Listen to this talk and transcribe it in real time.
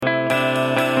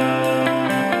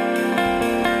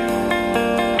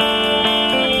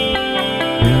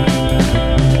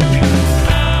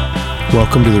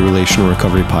Welcome to the Relational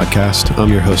Recovery Podcast.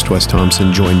 I'm your host, Wes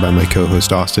Thompson, joined by my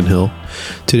co-host, Austin Hill.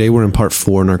 Today, we're in part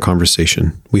 4 in our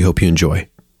conversation. We hope you enjoy.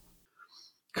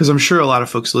 Because I'm sure a lot of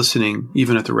folks listening,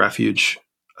 even at the refuge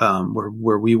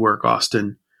where we work,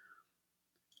 Austin,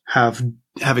 have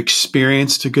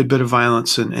experienced a good bit of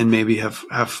violence and maybe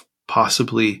have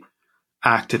possibly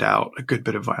acted out a good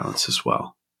bit of violence as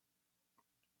well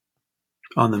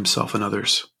on themselves and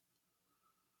others.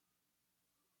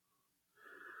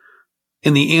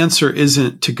 And the answer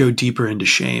isn't to go deeper into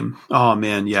shame. Oh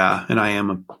man, yeah, and I am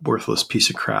a worthless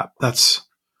piece of crap. That's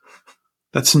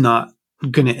not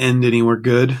going to end anywhere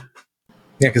good.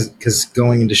 Yeah, because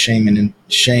going into shame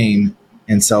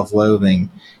and self-loathing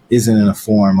isn't in a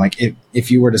form. Like if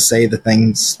you were to say the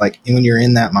things, like when you're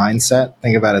in that mindset,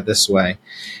 think about it this way,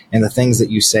 and the things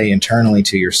that you say internally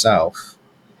to yourself,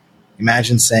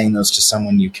 imagine saying those to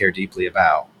someone you care deeply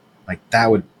about. Like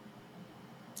that would,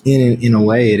 in a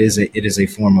way, it is a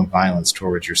form of violence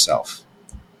towards yourself.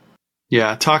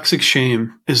 Yeah, toxic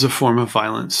shame is a form of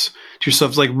violence to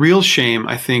yourself. Like real shame,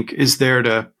 I think, is there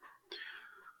to,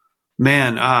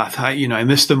 I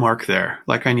missed the mark there.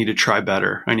 Like I need to try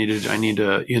better. I need to,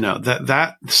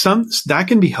 that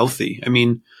can be healthy. I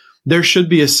mean, there should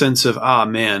be a sense of,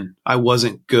 I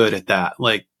wasn't good at that.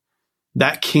 Like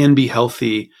that can be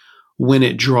healthy when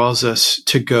it draws us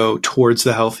to go towards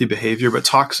the healthy behavior. But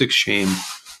toxic shame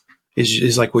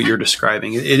is like what you're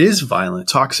describing. It is violent.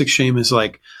 Toxic shame is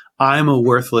like, I'm a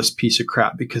worthless piece of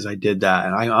crap because I did that,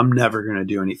 and I'm never going to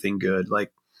do anything good.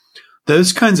 Like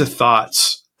those kinds of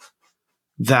thoughts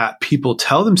that people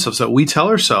tell themselves, that we tell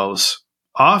ourselves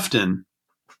often,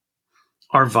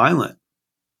 are violent,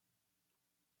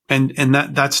 and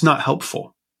that's not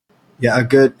helpful. Yeah, a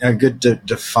good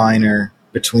definer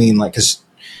between, like, because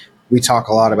we talk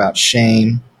a lot about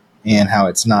shame and how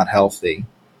it's not healthy.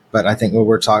 But I think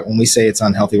when we say it's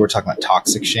unhealthy, we're talking about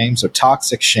toxic shame. So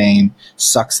toxic shame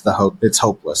sucks the hope. It's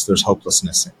hopeless. There's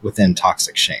hopelessness within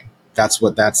toxic shame.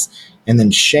 And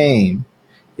then shame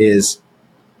is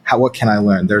what can I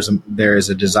learn? There is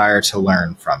a desire to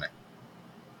learn from it.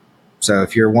 So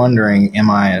if you're wondering,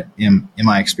 am I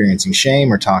experiencing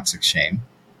shame or toxic shame?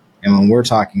 And when we're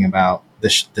talking about the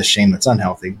shame that's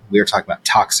unhealthy, we're talking about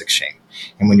toxic shame.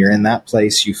 And when you're in that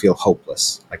place, you feel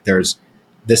hopeless. Like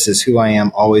this is who I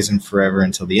am always and forever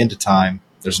until the end of time.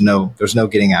 There's no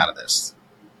getting out of this.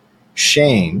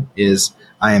 Shame is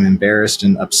I am embarrassed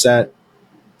and upset,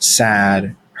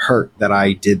 sad, hurt that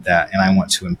I did that, and I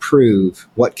want to improve.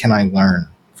 What can I learn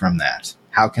from that?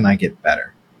 How can I get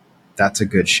better? That's a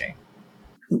good shame.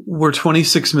 We're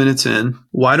 26 minutes in.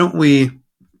 Why don't we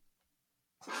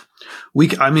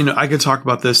I could talk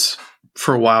about this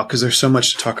for a while because there's so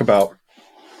much to talk about.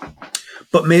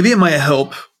 But maybe it might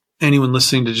help anyone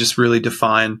listening to just really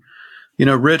define,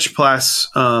 Rich Plass,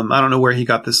 I don't know where he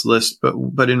got this list,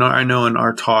 but I know in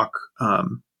our talk,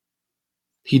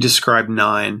 he described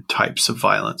 9 types of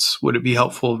violence. Would it be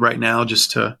helpful right now just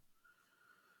to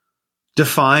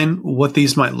define what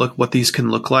these can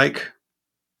look like?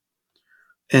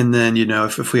 And then,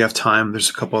 if we have time, there's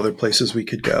a couple other places we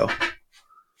could go.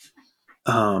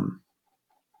 The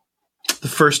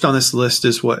first on this list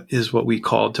is what we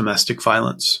call domestic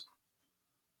violence.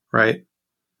 Right.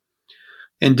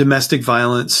 And domestic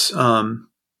violence,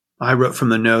 I wrote from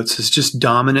the notes, is just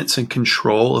dominance and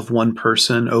control of one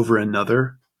person over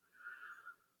another.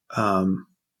 And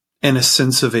a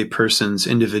sense of a person's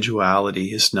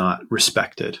individuality is not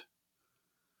respected.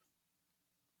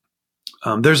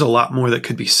 There's a lot more that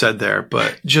could be said there,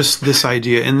 but just this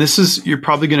idea, and you're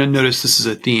probably going to notice this is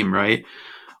a theme, right?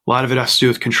 A lot of it has to do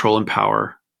with control and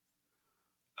power.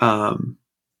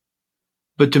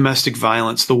 But domestic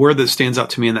violence, the word that stands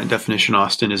out to me in that definition,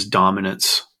 Austin, is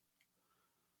dominance.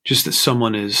 Just that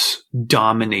someone is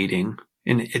dominating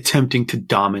and attempting to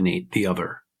dominate the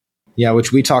other. Yeah,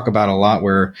 which we talk about a lot,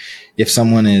 where if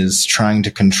someone is trying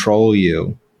to control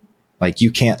you, like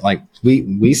you can't, like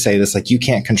we say this, like you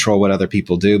can't control what other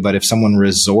people do, but if someone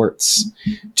resorts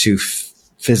to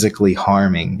physically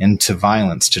harming and to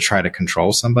violence to try to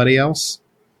control somebody else,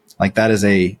 like that is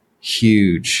a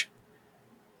huge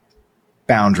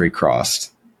boundary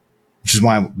crossed, which is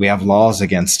why we have laws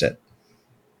against it,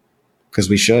 because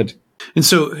we should. And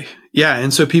so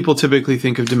people typically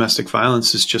think of domestic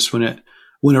violence as just when it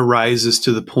rises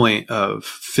to the point of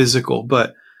physical.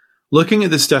 But looking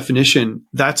at this definition,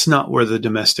 that's not where the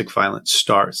domestic violence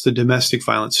starts. The domestic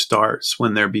violence starts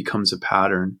when there becomes a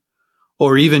pattern,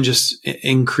 or even just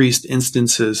increased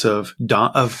instances of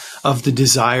the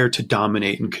desire to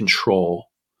dominate and control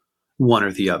one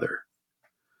or the other.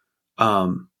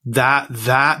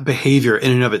 That behavior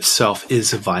in and of itself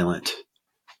is violent.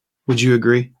 Would you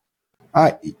agree?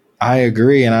 I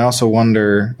agree. And I also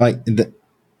wonder, like,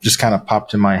 just kind of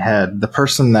popped in my head, the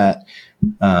person that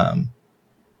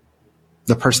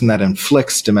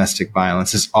inflicts domestic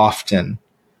violence is often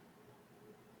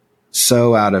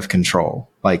so out of control.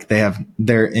 Like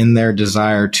they're in their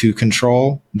desire to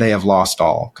control, they have lost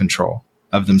all control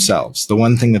of themselves. The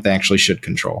one thing that they actually should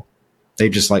control.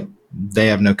 They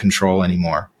have no control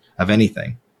anymore of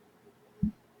anything,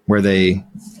 where they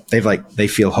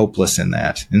feel hopeless in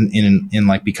that. In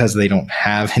like, because they don't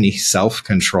have any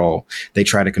self-control, they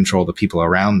try to control the people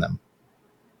around them.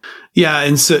 Yeah.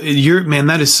 And so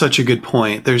that is such a good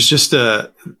point. There is just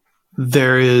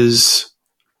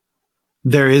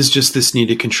this need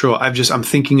to control. I'm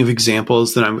thinking of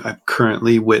examples that I'm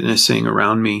currently witnessing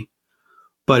around me,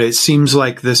 but it seems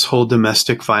like this whole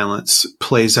domestic violence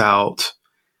plays out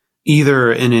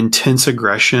either in intense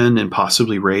aggression and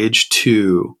possibly rage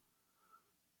to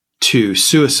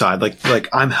suicide. Like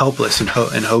I'm helpless and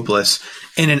hopeless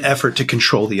in an effort to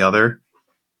control the other.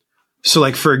 So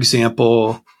like, for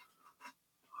example,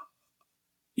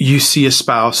 you see a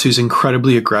spouse who's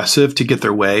incredibly aggressive to get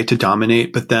their way, to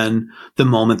dominate. But then the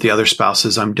moment the other spouse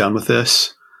says, I'm done with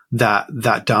this,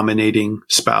 that dominating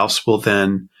spouse will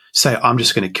then say, I'm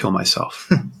just going to kill myself.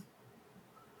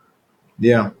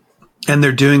 Yeah. And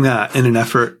they're doing that in an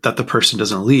effort that the person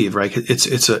doesn't leave, right?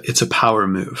 It's a power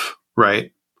move,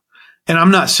 right? And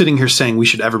I'm not sitting here saying we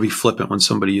should ever be flippant when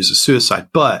somebody uses suicide,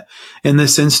 but in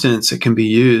this instance, it can be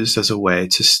used as a way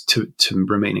to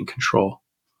remain in control.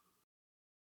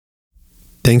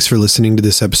 Thanks for listening to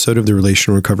this episode of the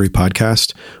Relational Recovery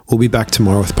Podcast. We'll be back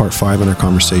tomorrow with part 5 on our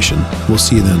conversation. We'll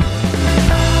see you then.